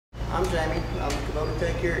I'm Jamie. I'm the Kubota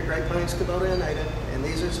Care here at Great Plains Kubota Today, and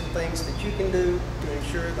these are some things that you can do to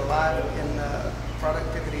ensure the life and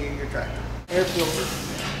productivity of your tractor. Air filter.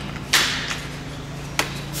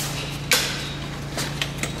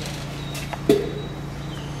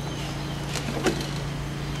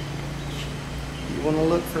 You want to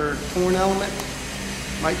look for a torn element.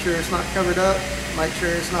 Make sure it's not covered up. Make sure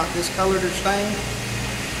it's not discolored or stained.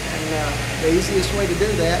 And the easiest way to do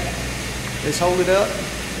that is hold it up,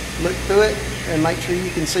 look through it, and make sure you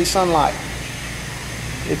can see sunlight.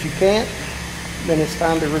 If you can't, then it's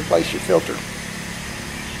time to replace your filter.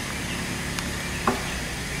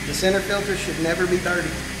 The center filter should never be dirty.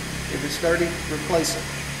 If it's dirty, replace it.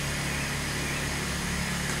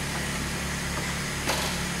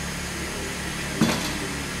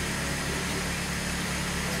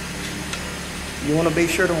 You want to be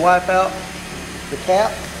sure to wipe out the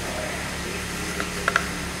cap,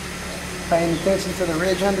 paying attention to the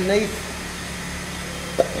ridge underneath,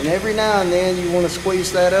 and every now and then you want to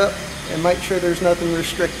squeeze that up and make sure there's nothing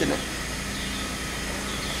restricting it.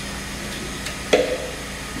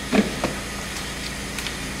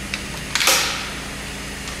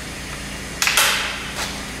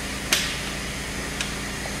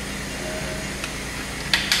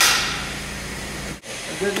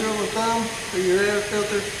 A good rule of thumb for your air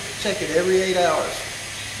filter, check it every 8 hours.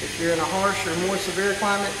 If you're in a harsh or more severe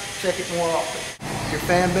climate, check it more often. Your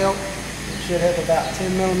fan belt should have about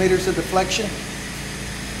 10 millimeters of deflection.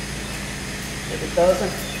 If it doesn't,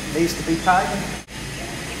 it needs to be tightened.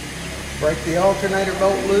 Break the alternator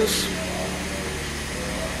bolt loose.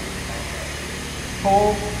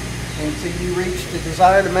 Pull until you reach the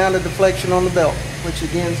desired amount of deflection on the belt, which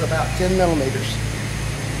again is about 10 millimeters.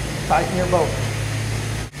 Tighten your bolt.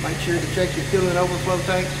 Make sure to check your fuel and overflow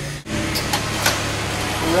tank.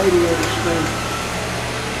 The radiator screw.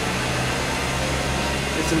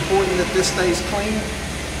 It's important that this stays clean.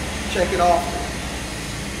 Check it often.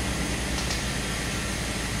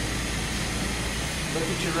 Look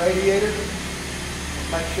at your radiator.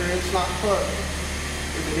 Make sure it's not plugged.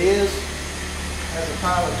 If it is, has a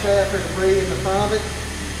pile of chaff or debris in the front of it,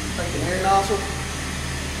 take an air nozzle,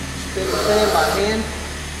 spin the fan by hand,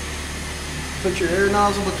 put your air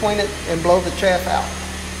nozzle between it and blow the chaff out.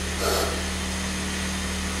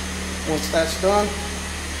 Once that's done,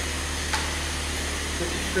 put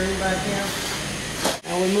your screen back in.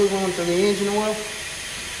 Now we move on to the engine oil.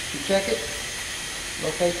 You check it,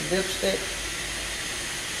 locate the dipstick.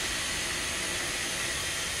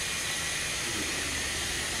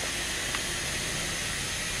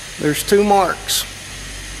 There's 2 marks.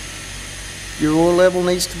 Your oil level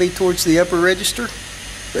needs to be towards the upper register,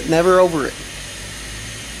 but never over it.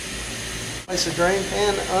 Place a drain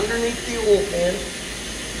pan underneath the oil pan.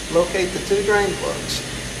 Locate the 2 drain plugs.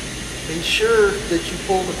 Be sure that you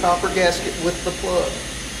pull the copper gasket with the plug.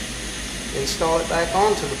 Install it back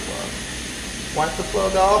onto the plug. Wipe the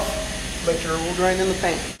plug off, let your oil drain in the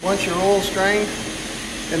pan. Once your oil is drained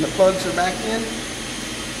and the plugs are back in,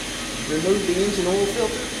 remove the engine oil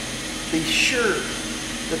filter. Be sure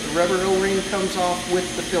that the rubber O-ring comes off with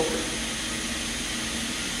the filter.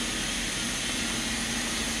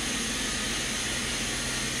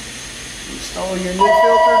 Install your new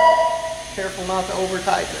filter. Careful not to over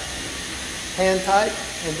tighten it. Hand tight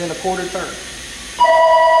and then a 1/4 turn.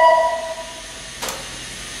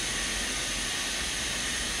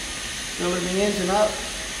 Filling the engine up.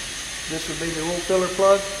 This would be the oil filler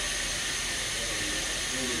plug.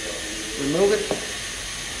 Remove it.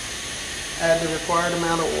 Add the required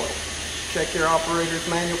amount of oil. Check your operator's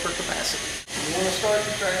manual for capacity. You want to start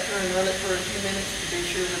the tractor and run it for a few minutes to be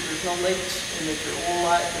sure that there's no leaks and that your oil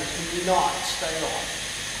light does not stay on.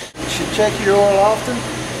 You should check your oil often.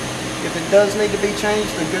 If it does need to be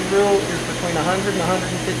changed, the good rule is between 100 and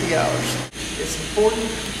 150 hours. It's important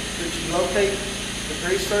that you locate the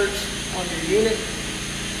grease zerks on your unit,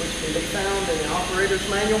 which can be found in the operator's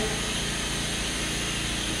manual.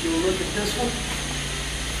 If you'll look at this one,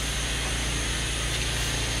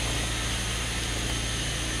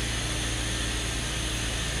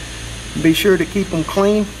 be sure to keep them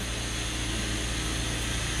clean,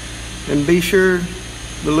 and be sure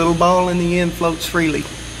the little ball in the end floats freely.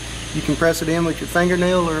 You can press it in with your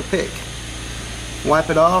fingernail or a pick. Wipe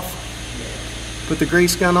it off, put the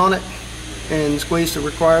grease gun on it, and squeeze the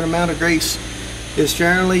required amount of grease. It's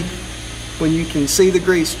generally, when you can see the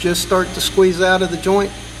grease just start to squeeze out of the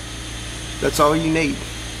joint, that's all you need.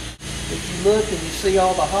 If you look and you see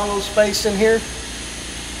all the hollow space in here,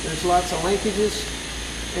 there's lots of linkages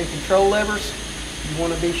and control levers. You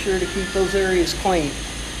want to be sure to keep those areas clean.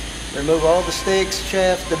 Remove all the sticks,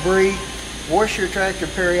 chaff, debris. Wash your tractor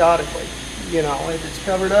periodically. You know, if it's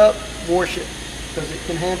covered up, wash it, because it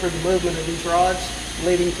can hamper the movement of these rods,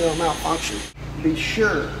 leading to a malfunction. Be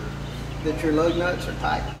sure that your lug nuts are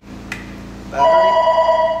tight. Battery.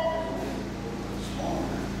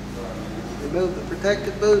 Remove the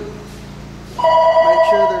protective boot. Make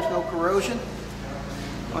sure there's no corrosion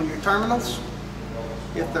on your terminals.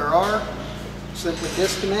 If there are, simply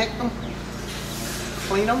disconnect them,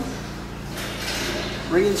 clean them,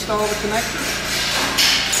 reinstall the connector,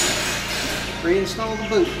 reinstall the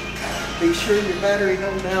boot. Be sure your battery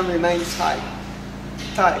hold down remains tight,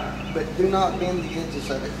 but do not bend the edges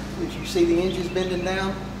of it. If you see the edges bending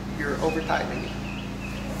down, you're over tightening it.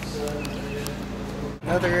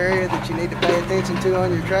 Another area that you need to pay attention to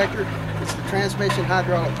on your tractor is the transmission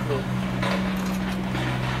hydraulic fluid.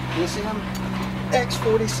 This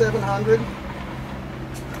X4700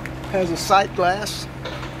 has a sight glass.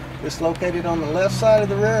 It's located on the left side of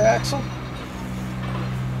the rear axle,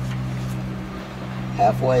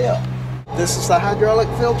 halfway up. This is the hydraulic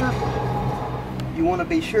filter. You want to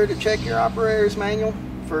be sure to check your operator's manual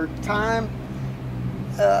for time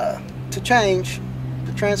to change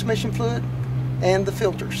the transmission fluid and the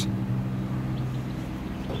filters.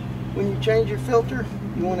 When you change your filter,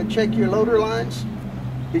 you want to check your loader lines.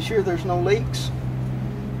 Be sure there's no leaks.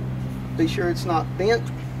 Be sure it's not bent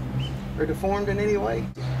or deformed in any way.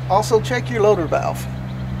 Also check your loader valve.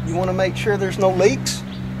 You want to make sure there's no leaks.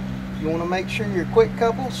 You want to make sure your quick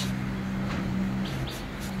couples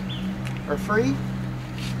are free.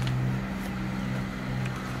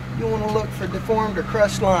 You want to look for deformed or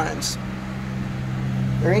crushed lines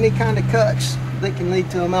or any kind of cuts that can lead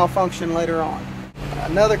to a malfunction later on.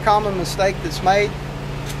 Another common mistake that's made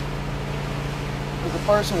is a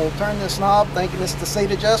person will turn this knob thinking it's the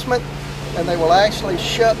seat adjustment, and they will actually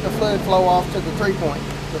shut the fluid flow off to the 3-point.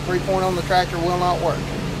 The 3-point on the tractor will not work.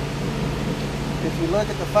 If you look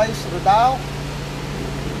at the face of the dial,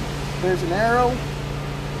 there's an arrow.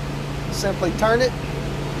 Simply turn it,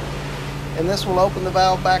 and this will open the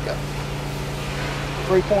valve back up.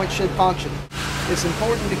 3-point should function. It's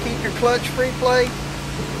important to keep your clutch free play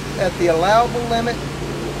at the allowable limit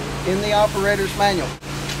in the operator's manual.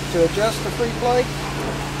 To adjust the free play,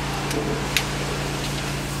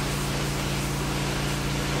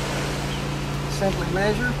 simply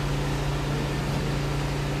measure,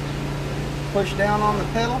 push down on the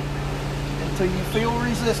pedal until you feel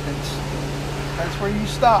resistance. That's where you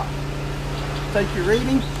stop. Take your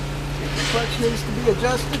reading. If your clutch needs to be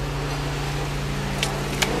adjusted,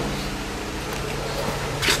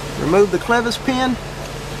 remove the clevis pin,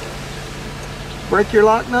 break your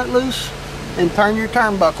lock nut loose, and turn your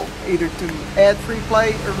turnbuckle, either to add free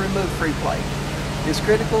play or remove free play. It's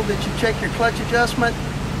critical that you check your clutch adjustment.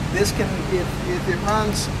 This can, if it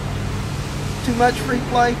runs too much free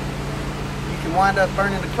play, you can wind up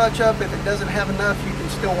burning the clutch up. If it doesn't have enough, you can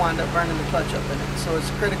still wind up burning the clutch up in it. So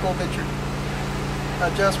it's critical that your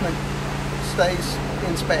adjustment stays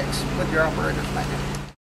in specs with your operator's manual.